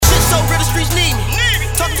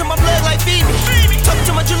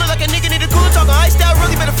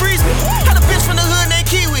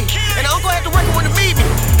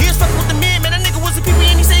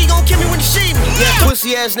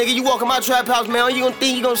pussy ass nigga. You walk in my trap house, man, you gon'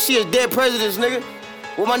 think you gon' see a dead presidents, nigga.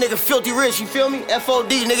 With my nigga Philthy Rich, you feel me? FOD,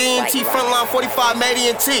 nigga, ENT, frontline 45, made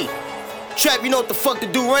ENT. Trap, you know what the fuck to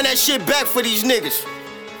do. Run that shit back for these niggas.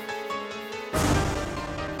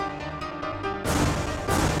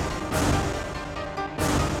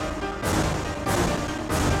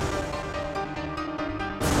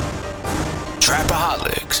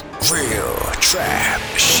 Trapaholics, real trap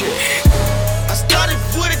shit. I started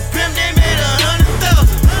with a gram, they made 100,000.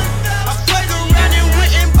 I fucked around and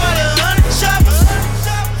went and bought 100 choppers.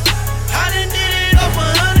 I done did it all for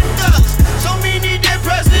 $100. So many dead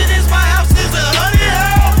presidents, my house is 100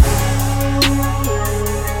 house.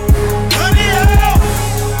 100 house.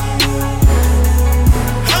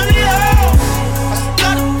 100 house. I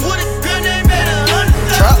started with a gram, they made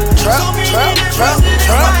 100,000. So many dead presidents,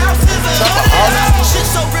 my house is 100 house. Shit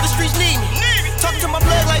so real, the streets need me. Talking to my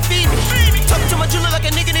blood like feed me. Talking to my jeweler like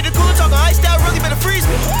a nigga need a cooler. Talking iced out, really better freeze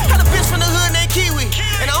me. Had a bitch from the hood named Kiwi,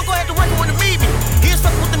 and the uncle had to work when to meet me. He was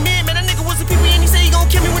fucking with the men, man, that nigga was a peepee, and he said he gon'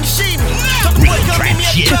 kill me when he see me. Told the boy come meet me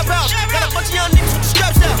at the trap house. Got a bunch of young niggas with the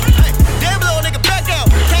straps out. Hey, damn blow a nigga back out.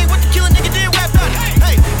 Can't wait to kill a nigga, then rap out it.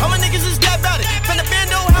 Hey, all my niggas is that about it. Finna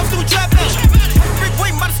band old house to a trap house. Brick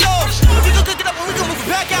waiting by the stars. If we gon' cook it up and we gon' move it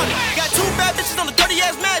back out. Got two bad bitches on the dirty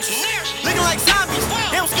ass mattress, looking like zombies.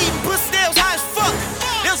 They was eating pussy, they was high as fuck.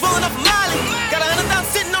 They was rolling up a Molly. Got 100,000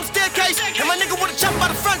 sitting on the staircase, and my nigga with a chop by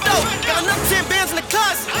the front door. Got another 10 bands in the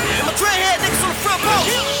closet, and my dreadhead niggas on the front post.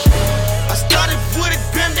 I started with a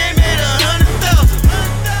gram, they made 100,000.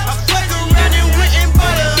 I fucked around and went and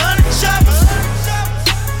bought 100 choppers.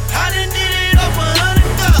 I done did it all for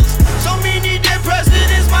 $100. So many dead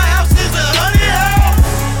presidents, my house is 100 house.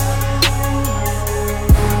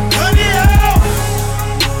 100 house.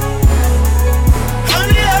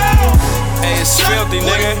 100 house. Hey, it's Philthy,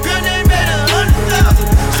 nigga.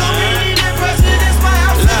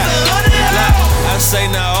 I say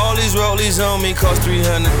now all these rollies on me cost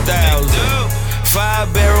 300,000.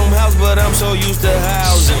 5-bedroom house, but I'm so used to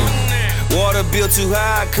housing. Water bill too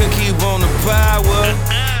high, I couldn't keep on the power.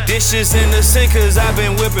 Dishes in the sink, cause I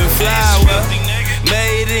been whipping flour.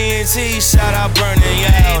 Made ENT, shout out burning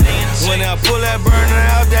out. When I pull that burner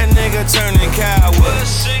out, that nigga turning coward.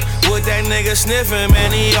 With that nigga sniffing,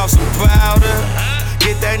 man, he off some powder.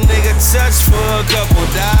 Get that nigga touched for a couple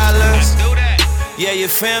dollars. Yeah, your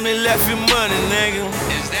family left you money, nigga.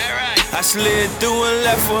 Is that right? I slid through and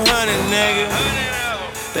left for 100, nigga.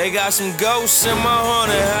 They got some ghosts in my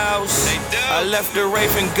haunted house. I left the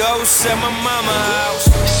Rafe and ghosts at my mama's house.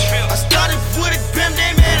 I started with a gram.